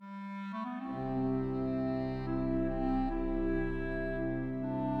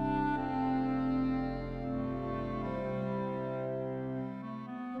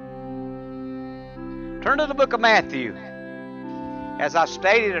Turn to the book of Matthew. As I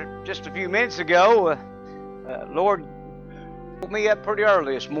stated just a few minutes ago, Lord woke me up pretty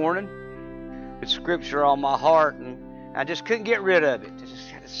early this morning with scripture on my heart, and I just couldn't get rid of it.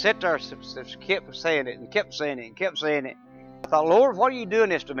 Just sat there, just kept saying it and kept saying it and kept saying it. I thought, Lord, what are you doing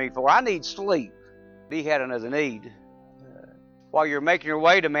this to me for? I need sleep. He had another need. While you're making your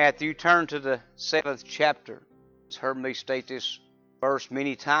way to Matthew, turn to the 7th chapter. You've heard me state this verse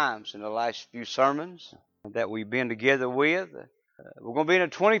many times in the last few sermons that we've been together with. We're going to be in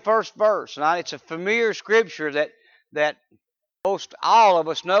the 21st verse. Now, it's a familiar scripture that most all of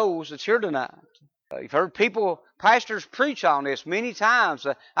us knows that's here tonight. You've heard pastors preach on this many times.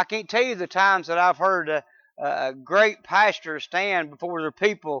 I can't tell you the times that I've heard a great pastor stand before their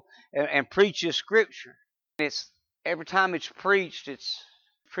people and preach this scripture. Every time it's preached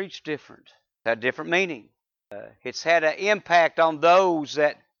different. It's had a different meaning. It's had an impact on those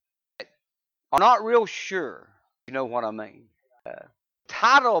that are not real sure. You know what I mean.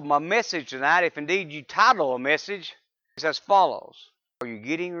 Title of my message tonight, if indeed you title a message, is as follows: Are you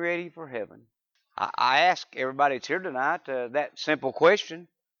getting ready for heaven? I ask everybody that's here tonight that simple question: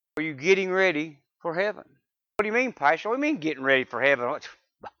 Are you getting ready for heaven? What do you mean, Pastor? What do you mean getting ready for heaven?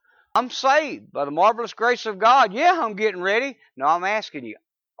 I'm saved by the marvelous grace of God. Yeah, I'm getting ready. No, I'm asking you,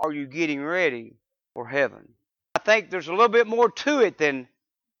 are you getting ready for heaven? I think there's a little bit more to it than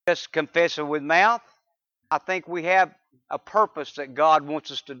just confessing with mouth. I think we have a purpose that God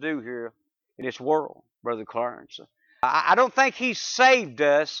wants us to do here in this world, Brother Clarence. I don't think He saved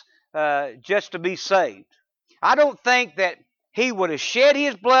us just to be saved. I don't think that He would have shed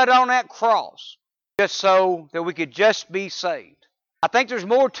His blood on that cross just so that we could just be saved. I think there's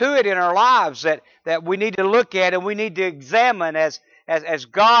more to it in our lives that we need to look at and we need to examine as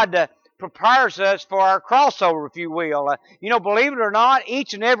God prepares us for our crossover, if you will. Believe it or not,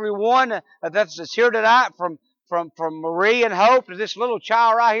 each and every one that's here tonight, from Marie and Hope to this little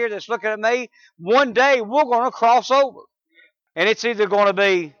child right here that's looking at me, one day we're going to cross over. And it's either going to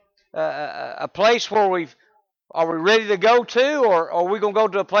be a place where are we ready to go to, or are we going to go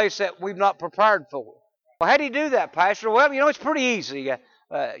to a place that we've not prepared for? Well, how do you do that, Pastor? Well, it's pretty easy.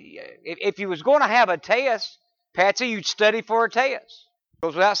 If you was going to have a test, Patsy, you'd study for a test.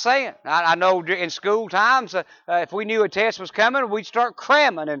 Goes without saying. I know in school times, if we knew a test was coming, we'd start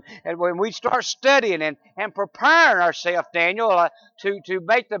cramming and when we'd start studying and preparing ourselves, Daniel, to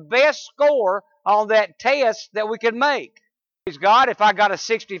make the best score on that test that we could make. Praise God, if I got a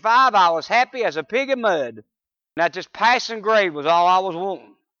 65, I was happy as a pig in mud. And that just passing grade was all I was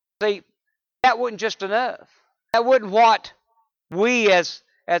wanting. See, that wasn't just enough. That wasn't what we as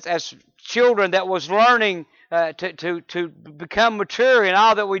children that was learning to become mature in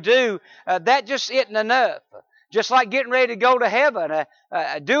all that we do, that just isn't enough. Just like getting ready to go to heaven,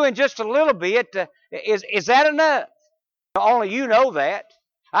 doing just a little bit, is that enough? Only you know that.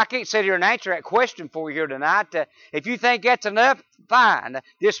 I can't sit here and answer that question for you here tonight. If you think that's enough, fine.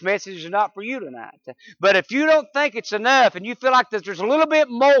 This message is not for you tonight. But if you don't think it's enough and you feel like that there's a little bit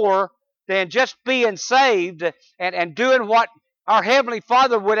more than just being saved and doing what our Heavenly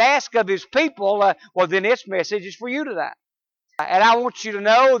Father would ask of His people, well, then this message is for you tonight. And I want you to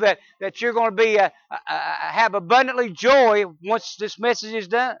know that you're going to be have abundantly joy once this message is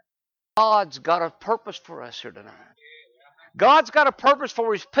done. God's got a purpose for us here tonight. God's got a purpose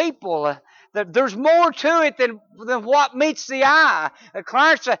for His people. That there's more to it than what meets the eye.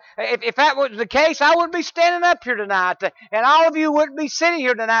 Clarence, if that was the case, I wouldn't be standing up here tonight. And all of you wouldn't be sitting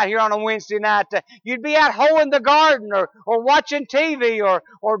here tonight here on a Wednesday night. You'd be out hoeing the garden or watching TV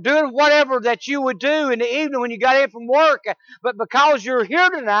or doing whatever that you would do in the evening when you got in from work. But because you're here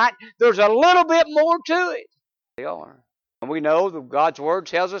tonight, there's a little bit more to it. They are. And we know that God's Word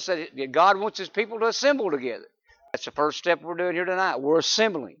tells us that God wants His people to assemble together. That's the first step we're doing here tonight. We're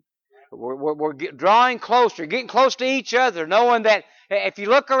assembling. We're drawing closer, getting close to each other, knowing that if you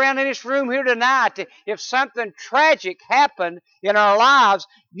look around in this room here tonight, if something tragic happened in our lives,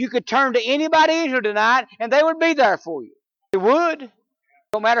 you could turn to anybody in here tonight and they would be there for you. They would.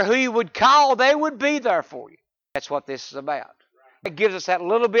 No matter who you would call, they would be there for you. That's what this is about. It gives us that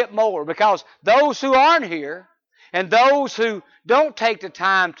little bit more, because those who aren't here and those who don't take the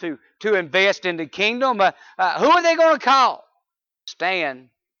time to invest in the kingdom, who are they going to call? Stand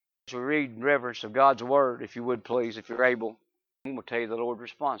as we read in reverence of God's Word, if you would please, if you're able. I'm going to tell you the Lord's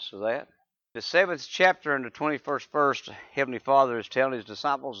response to that. The 7th chapter and the 21st verse, Heavenly Father is telling His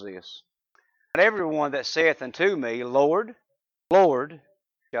disciples this: But everyone that saith unto me, Lord, Lord,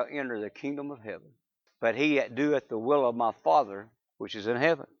 shall enter the kingdom of heaven, but he that doeth the will of my Father which is in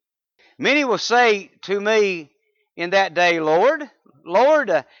heaven. Many will say to me in that day, Lord?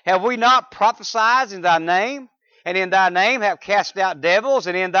 Lord, have we not prophesied in thy name? And in thy name have cast out devils,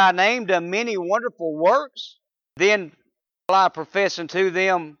 and in thy name done many wonderful works? Then will I profess unto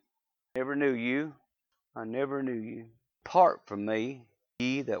them, never knew you. I never knew you. Depart from me,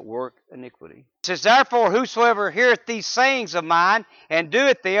 ye that work iniquity. It says, therefore, whosoever heareth these sayings of mine, and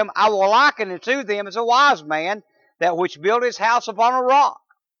doeth them, I will liken unto them as a wise man, that which built his house upon a rock.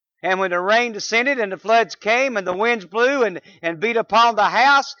 And when the rain descended, and the floods came, and the winds blew, and beat upon the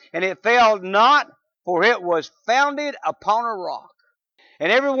house, and it fell not, for it was founded upon a rock.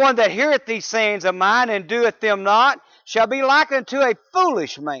 And everyone that heareth these sayings of mine, and doeth them not, shall be likened to a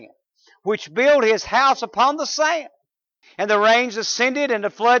foolish man, which built his house upon the sand. And the rains ascended, and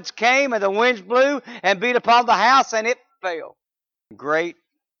the floods came, and the winds blew, and beat upon the house, and it fell. Great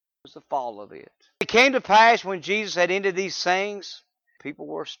was the fall of it. It came to pass, when Jesus had ended these sayings, people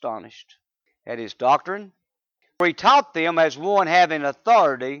were astonished at his doctrine, for he taught them as one having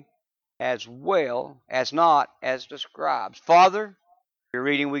authority, as well as not as the scribes. Father, for your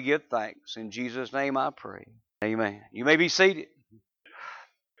reading we give thanks. In Jesus' name I pray. Amen. You may be seated.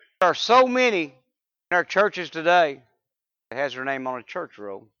 There are so many in our churches today that has their name on a church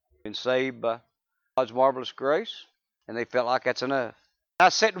roll, been saved by God's marvelous grace, and they felt like that's enough. I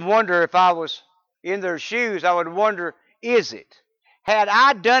sit and wonder, if I was in their shoes, I would wonder, is it? Had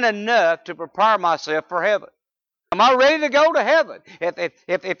I done enough to prepare myself for heaven? Am I ready to go to heaven?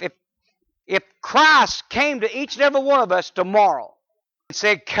 If Christ came to each and every one of us tomorrow and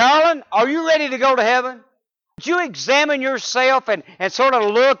said, Carolyn, are you ready to go to heaven? Would you examine yourself and sort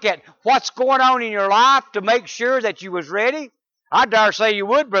of look at what's going on in your life to make sure that you was ready? I dare say you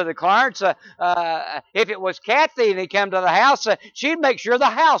would, Brother Clarence. If it was Kathy and he came to the house, she'd make sure the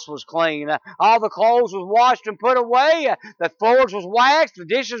house was clean. All the clothes was washed and put away. The floors was waxed. The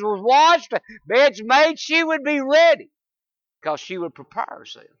dishes was washed. Beds made. She would be ready because she would prepare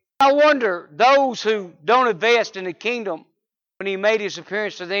herself. I wonder, those who don't invest in the kingdom, when he made his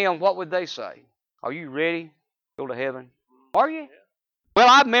appearance to them, what would they say? Are you ready to go to heaven? Are you? Well,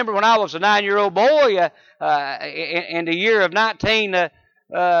 I remember when I was a 9-year-old boy in the year of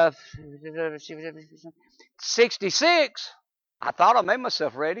 1966, I thought I made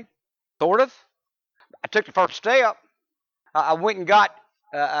myself ready, sort of. I took the first step. I went and got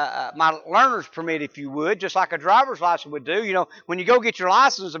my learner's permit, if you would, just like a driver's license would do. You know, when you go get your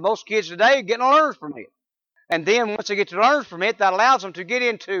license, and most kids today are getting a learner's permit. And then once they get the learner's permit, that allows them to get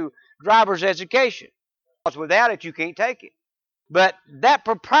into driver's education. Because without it, you can't take it. But that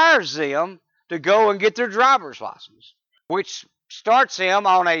prepares them to go and get their driver's license, which starts them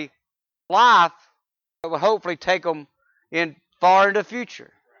on a life that will hopefully take them in far into the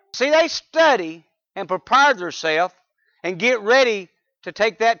future. See, they study and prepare themselves and get ready to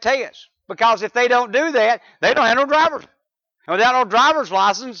take that test. Because if they don't do that, they don't have no driver's. And without no driver's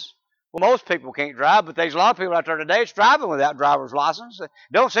license, well, most people can't drive, but there's a lot of people out there today that's driving without driver's license.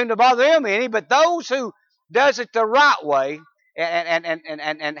 Don't seem to bother them any, but those who does it the right way,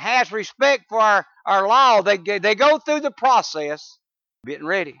 and has respect for our law, they go through the process getting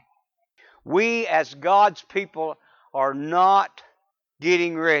ready. We as God's people are not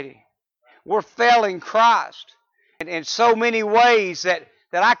getting ready. We're failing Christ in so many ways that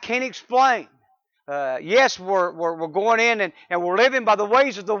I can't explain. Yes, we're going in and we're living by the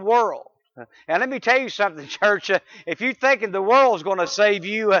ways of the world. And let me tell you something, church. If you think the world's going to save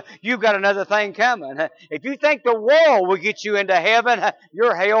you, you've got another thing coming. If you think the world will get you into heaven,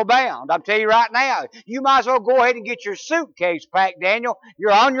 you're hell-bound. I'm telling you right now, you might as well go ahead and get your suitcase packed, Daniel.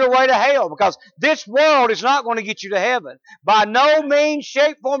 You're on your way to hell, because this world is not going to get you to heaven. By no means,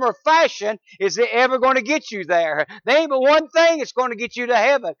 shape, form, or fashion is it ever going to get you there. There ain't but one thing that's going to get you to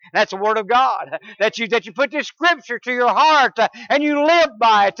heaven, and that's the Word of God. That you put this Scripture to your heart, and you live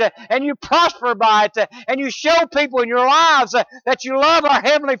by it, and you prosper by it, and you show people in your lives that you love our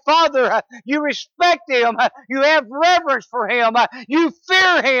Heavenly Father, you respect Him, you have reverence for Him, you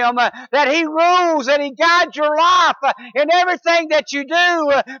fear Him, that He rules, that He guides your life in everything that you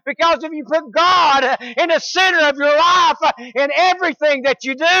do, because if you put God in the center of your life in everything that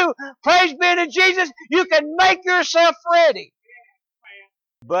you do, praise be to Jesus, you can make yourself ready.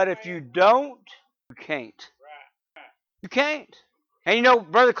 But if you don't, you can't. You can't. And you know,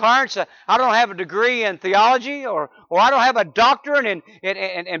 Brother Clarence, I don't have a degree in theology, or I don't have a doctorate in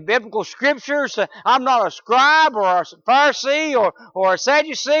biblical scriptures. I'm not a scribe or a Pharisee or a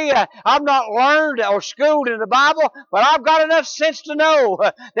Sadducee. I'm not learned or schooled in the Bible, but I've got enough sense to know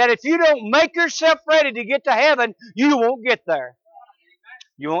that if you don't make yourself ready to get to heaven, you won't get there.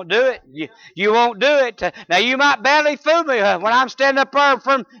 You won't do it. You won't do it. Now, you might badly fool me when I'm standing up there in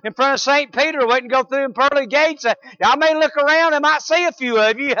front of St. Peter waiting to go through them pearly gates. I may look around and might see a few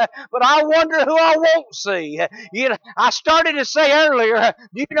of you, but I wonder who I won't see. I started to say earlier,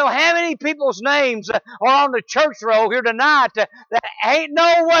 do you know how many people's names are on the church roll here tonight that ain't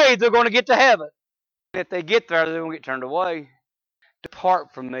no way they're going to get to heaven? If they get there, they're going to get turned away.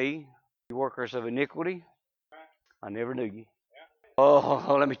 Depart from me, you workers of iniquity. I never knew you.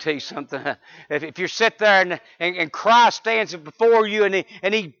 Oh, let me tell you something. If you sit there and Christ stands before you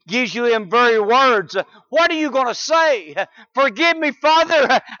and he gives you them very words, what are you going to say? Forgive me,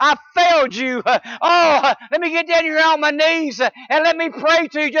 Father, I failed you. Oh, let me get down here on my knees and let me pray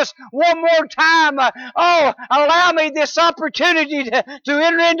to you just one more time. Oh, allow me this opportunity to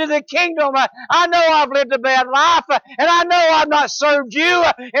enter into the kingdom. I know I've lived a bad life, and I know I've not served you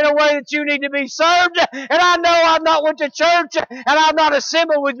in a way that you need to be served, and I know I've not went to church, and I've not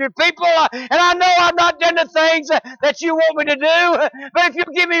assembled with your people, and I know I've not done the things that you want me to do, but if you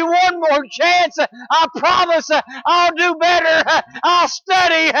give me one more chance, I promise I'll do better. I'll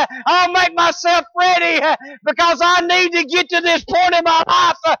study. I'll make myself ready because I need to get to this point in my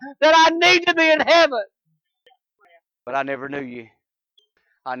life that I need to be in heaven. But I never knew you.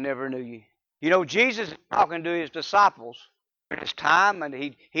 I never knew you. You know, Jesus is talking to his disciples at his time, and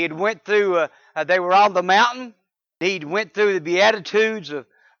he had went through, they were on the mountain. He went through the Beatitudes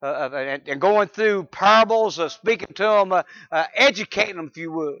and going through parables, speaking to them, educating them, if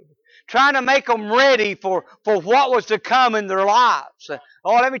you would, trying to make them ready for what was to come in their lives.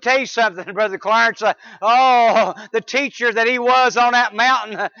 Oh, let me tell you something, Brother Clarence. The teacher that he was on that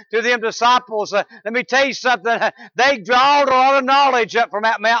mountain to them disciples, let me tell you something. They drawed a lot of knowledge up from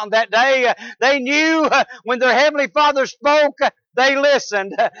that mountain that day. They knew when their Heavenly Father spoke, they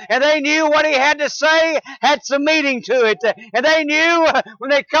listened, and they knew what he had to say had some meaning to it. And they knew when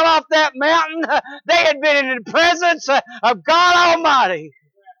they come off that mountain, they had been in the presence of God Almighty.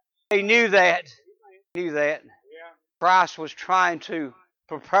 They knew that. Christ was trying to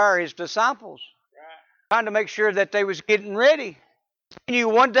prepare his disciples, trying to make sure that they was getting ready. He knew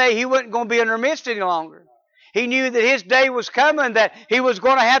one day he wasn't going to be in their midst any longer. He knew that his day was coming, that he was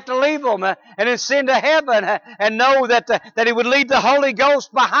going to have to leave them and ascend to heaven and know that he would leave the Holy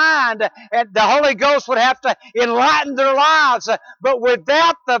Ghost behind, and the Holy Ghost would have to enlighten their lives. But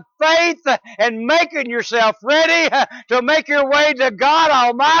without the faith and making yourself ready to make your way to God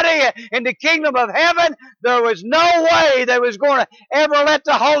Almighty in the kingdom of heaven, there was no way they was going to ever let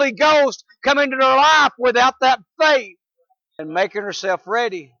the Holy Ghost come into their life without that faith and making herself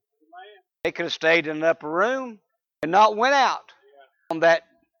ready. They could have stayed in an upper room and not went out on that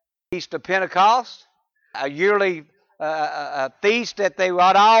Feast of Pentecost, a yearly feast that they would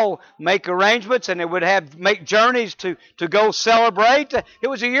all make arrangements and they would make journeys to go celebrate. It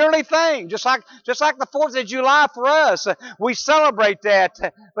was a yearly thing, just like the 4th of July for us. We celebrate that.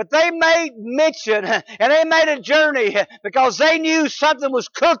 But they made mention and they made a journey because they knew something was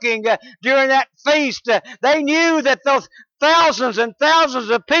cooking during that feast. They knew that those thousands and thousands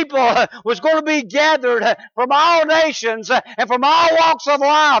of people was going to be gathered from all nations and from all walks of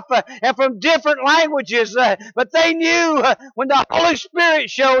life and from different languages. But they knew when the Holy Spirit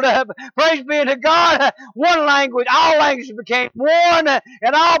showed up, praise be to God, one language, all languages became one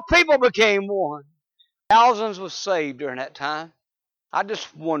and all people became one. Thousands was saved during that time. I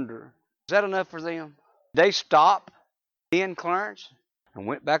just wonder, is that enough for them? They stopped in Clarence and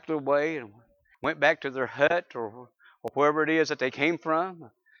went back their way and went back to their hut or wherever it is that they came from?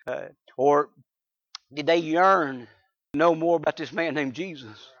 Or did they yearn to know more about this man named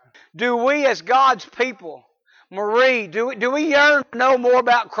Jesus? Do we as God's people, Marie, do we yearn to know more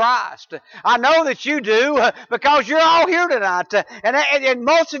about Christ? I know that you do because you're all here tonight. And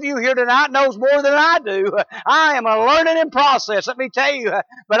most of you here tonight knows more than I do. I am a learning in process, let me tell you.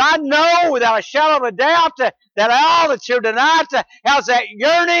 But I know without a shadow of a doubt that all that's here tonight has that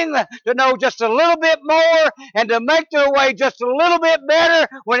yearning to know just a little bit more and to make their way just a little bit better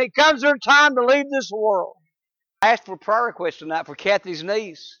when it comes their time to leave this world. I asked for a prayer request tonight for Kathy's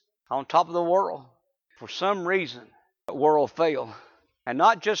niece on top of the world. For some reason, the world failed. And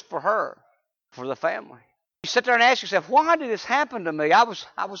not just for her, for the family. You sit there and ask yourself, why did this happen to me? I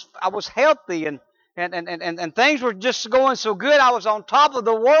was healthy and things were just going so good. I was on top of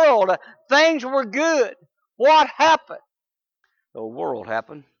the world. Things were good. What happened? The world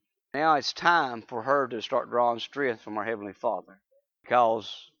happened. Now it's time for her to start drawing strength from our Heavenly Father.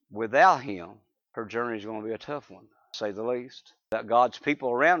 Because without Him, her journey is going to be a tough one, to say the least. That God's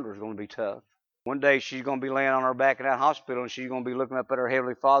people around her is going to be tough. One day she's going to be laying on her back in that hospital and she's going to be looking up at her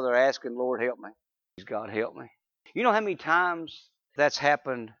Heavenly Father asking, Lord, help me. Please, God, help me. You know how many times That's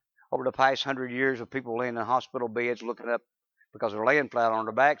happened over the past 100 years with people laying in hospital beds looking up because they're laying flat on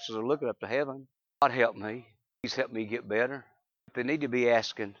their backs, so they're looking up to heaven. God help me. Please help me get better. They need to be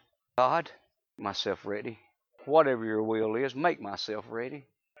asking, God, make myself ready. Whatever your will is, make myself ready.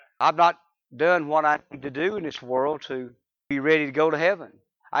 I've not done what I need to do in this world to be ready to go to heaven.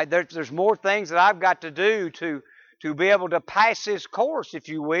 There's more things that I've got to do to be able to pass this course, if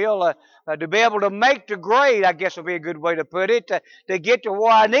you will, to be able to make the grade, I guess would be a good way to put it, to get to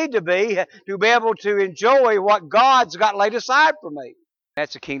where I need to be able to enjoy what God's got laid aside for me.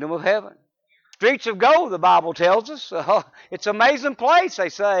 That's the kingdom of heaven. Streets of gold, the Bible tells us. It's an amazing place, they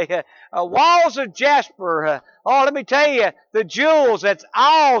say. Walls of jasper. Let me tell you, the jewels, that's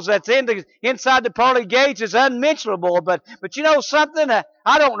inside the pearly gates is unmentionable. But you know something?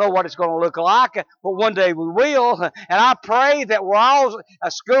 I don't know what it's going to look like, but one day we will. And I pray that we're all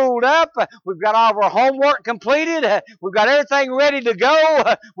schooled up. We've got all of our homework completed. We've got everything ready to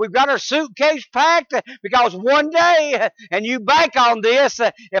go. We've got our suitcase packed because one day, and you bank on this,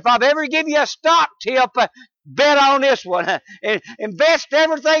 if I've ever given you a stock tip, bet on this one. Invest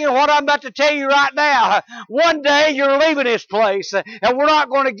everything in what I'm about to tell you right now. One day you're leaving this place, and we're not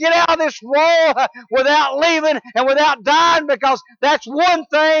going to get out of this world without leaving and without dying, because that's one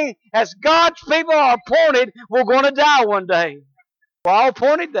thing as God's people are appointed, we're going to die one day. We're all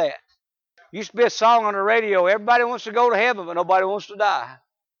appointed that. Used to be a song on the radio, everybody wants to go to heaven, but nobody wants to die.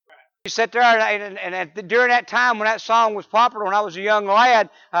 You sit there, and during that time when that song was popular, when I was a young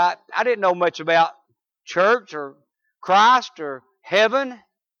lad, I didn't know much about church or Christ or heaven.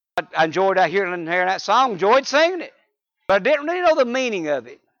 I enjoyed hearing that song, enjoyed singing it, but I didn't really know the meaning of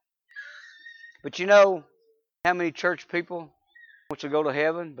it. But you know how many church people want to go to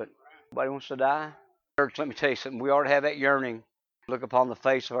heaven, but nobody wants to die? Church, let me tell you something. We ought to have that yearning. Look upon the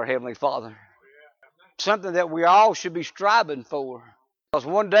face of our Heavenly Father. Something that we all should be striving for. Because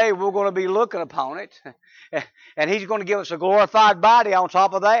one day we're going to be looking upon it, and He's going to give us a glorified body on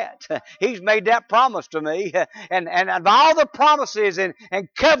top of that. He's made that promise to me. And of all the promises and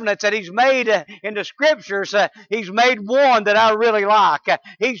covenants that He's made in the Scriptures, He's made one that I really like.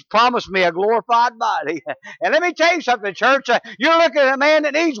 He's promised me a glorified body. And let me tell you something, church. You're looking at a man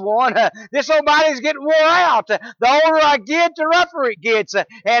that needs one. This old body's getting wore out. The older I get, the rougher it gets.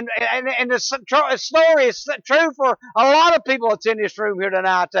 And the story is true for a lot of people that's in this room here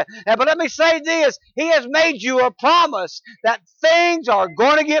tonight. But let me say this. He has made you a promise that things are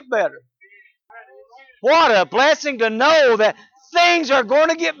going to get better. What a blessing to know that things are going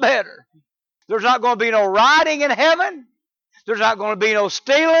to get better. There's not going to be no rioting in heaven. There's not going to be no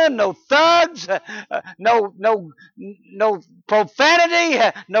stealing, no thugs, no profanity,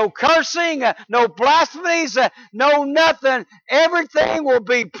 no cursing, no blasphemies, no nothing. Everything will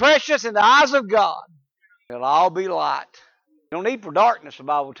be precious in the eyes of God. It'll all be light. No need for darkness, the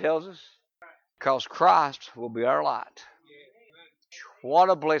Bible tells us, because Christ will be our light. What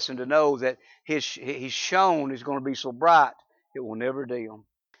a blessing to know that He's shown is going to be so bright it will never dim.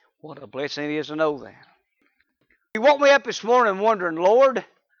 What a blessing it is to know that. You woke me up this morning wondering, Lord,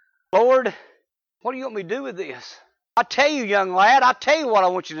 what do you want me to do with this? I tell you, young lad, I tell you what I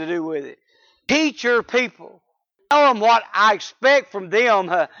want you to do with it. Teach your people. Tell them what I expect from them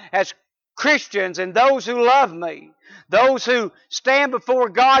as Christians and those who love me. Those who stand before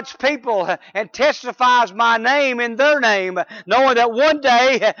God's people and testifies my name in their name, knowing that one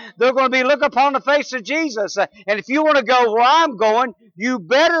day they're going to be looking upon the face of Jesus. And if you want to go where I'm going, you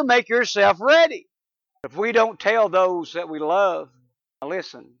better make yourself ready. If we don't tell those that we love, now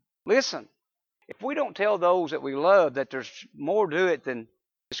listen. If we don't tell those that we love that there's more to it than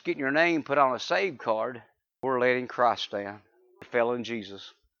just getting your name put on a save card, we're letting Christ down. We're failing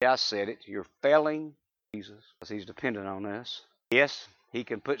Jesus. Yeah, I said it. You're failing Jesus because He's dependent on us. Yes, He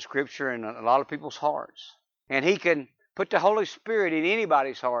can put Scripture in a lot of people's hearts. And He can put the Holy Spirit in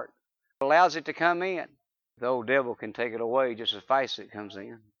anybody's heart. It allows it to come in. The old devil can take it away just as fast as it comes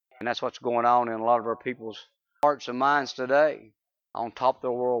in. And that's what's going on in a lot of our people's hearts and minds today. On top of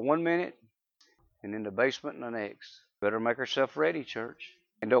the world one minute and in the basement the next. Better make yourself ready, church.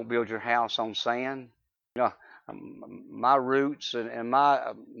 And don't build your house on sand. You know, my roots and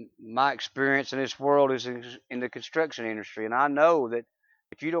my experience in this world is in the construction industry. And I know that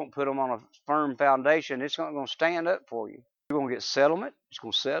if you don't put them on a firm foundation, it's not going to stand up for you. You're going to get settlement. It's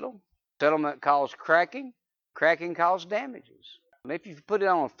going to settle. Settlement causes cracking. Cracking causes damages. And if you put it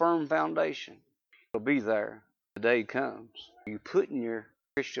on a firm foundation, it'll be there. The day comes. Are you putting your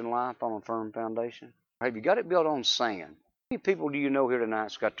Christian life on a firm foundation? Or have you got it built on sand? How many people do you know here tonight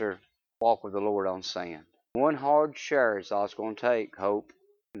that's got their walk with the Lord on sand? One hard shower is all it's going to take, hope.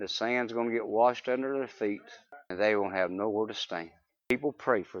 And the sand's going to get washed under their feet, and they won't have nowhere to stand. People,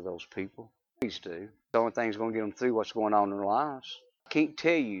 pray for those people. Please do. The only thing that's going to get them through what's going on in their lives. I can't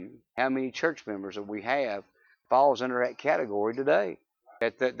tell you how many church members that we have falls under that category today.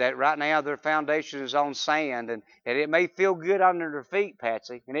 That right now their foundation is on sand, and it may feel good under their feet,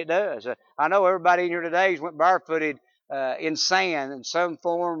 Patsy, and it does. I know everybody in here today went barefooted in sand in some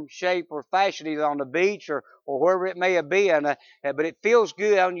form, shape, or fashion, either on the beach or wherever it may have been, but it feels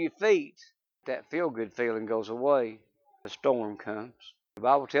good on your feet. That feel-good feeling goes away. The storm comes. The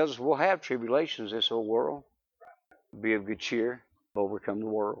Bible tells us we'll have tribulations in this whole world. Be of good cheer, overcome the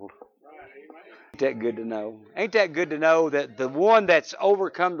world. Ain't that good to know? Ain't that good to know that the one that's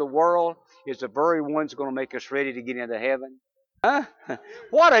overcome the world is the very one that's going to make us ready to get into heaven? Huh?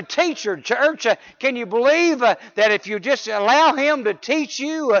 What a teacher, church. Can you believe that if you just allow him to teach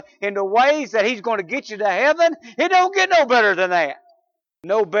you in the ways that he's going to get you to heaven, it don't get no better than that.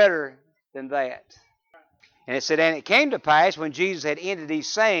 No better than that. And it said, and it came to pass when Jesus had ended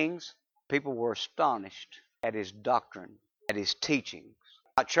these sayings, people were astonished at his doctrine, at his teachings.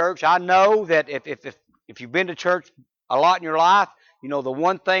 Church, I know that if you've been to church a lot in your life, you know the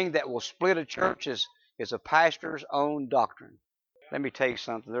one thing that will split a church is a pastor's own doctrine. Let me tell you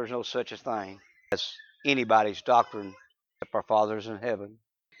something. There's no such a thing as anybody's doctrine except our Father's in heaven.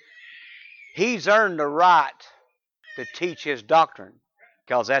 He's earned the right to teach his doctrine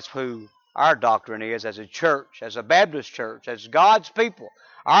because that's who our doctrine is as a church, as a Baptist church, as God's people.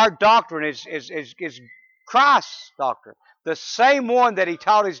 Our doctrine is Christ's doctrine. The same one that he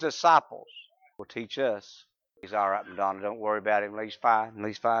taught his disciples will teach us. He's all right, Madonna. Don't worry about him. He's fine.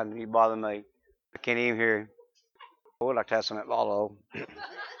 He's fine. He bother me. I can't even hear him. I would like to have some at Lalo.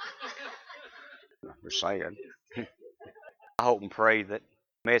 We're saying. I hope and pray that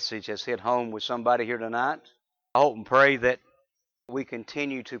message has hit home with somebody here tonight. I hope and pray that we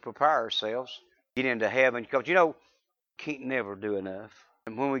continue to prepare ourselves, get into heaven. Because, you know, can't never do enough.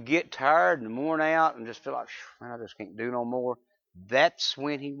 And when we get tired and worn out and just feel like, man, I just can't do no more, that's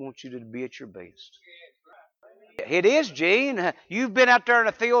when he wants you to be at your best. It is, Gene. You've been out there in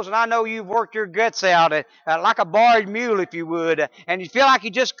the fields, and I know you've worked your guts out like a borrowed mule, if you would, and you feel like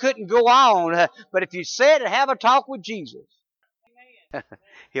you just couldn't go on. But if you sit and have a talk with Jesus,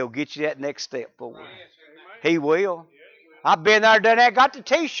 he'll get you that next step forward. He will. I've been there, done that, got the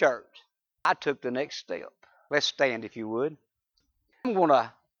T-shirt. I took the next step. Let's stand, if you would. I'm going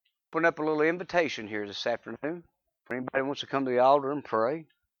to put up a little invitation here this afternoon for anybody who wants to come to the altar and pray.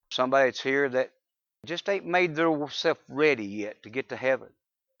 Somebody that's here that just ain't made themselves ready yet to get to heaven.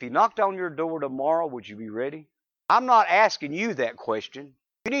 If he knocked on your door tomorrow, would you be ready? I'm not asking you that question.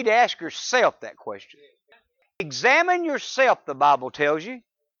 You need to ask yourself that question. Examine yourself, the Bible tells you.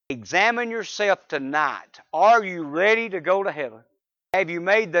 Examine yourself tonight. Are you ready to go to heaven? Have you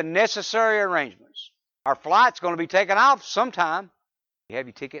made the necessary arrangements? Our flight's going to be taken off sometime. You have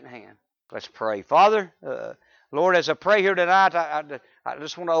your ticket in hand. Let's pray. Father, Lord, as I pray here tonight, I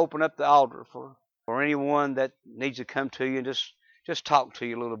just want to open up the altar for anyone that needs to come to you and just talk to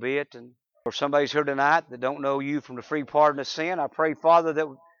you a little bit. And for somebody's here tonight that don't know you from the free pardon of sin, I pray, Father,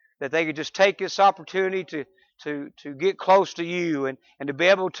 that they could just take this opportunity to get close to you and to be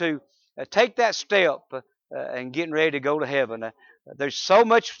able to take that step and getting ready to go to heaven. There's so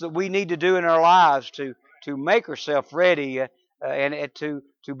much that we need to do in our lives to make ourselves ready and to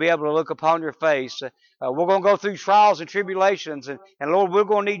be able to look upon your face. We're going to go through trials and tribulations, and Lord, we're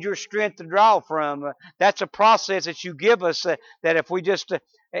going to need your strength to draw from. That's a process that you give us that if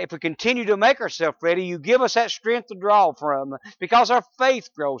we continue to make ourselves ready, you give us that strength to draw from because our faith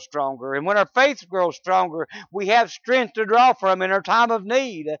grows stronger. And when our faith grows stronger, we have strength to draw from in our time of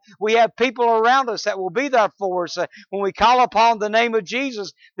need. We have people around us that will be there for us. When we call upon the name of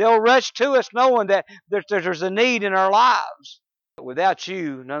Jesus, they'll rush to us knowing that there's a need in our lives. But without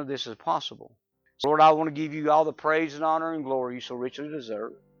you, none of this is possible. So Lord, I want to give you all the praise and honor and glory you so richly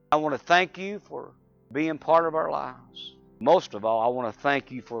deserve. I want to thank you for being part of our lives. Most of all, I want to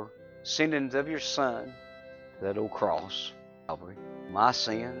thank you for sending of your Son to that old cross, Calvary, my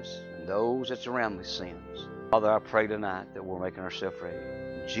sins and those that surround me sins. Father, I pray tonight that we're making ourselves ready.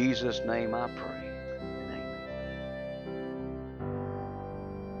 In Jesus' name I pray.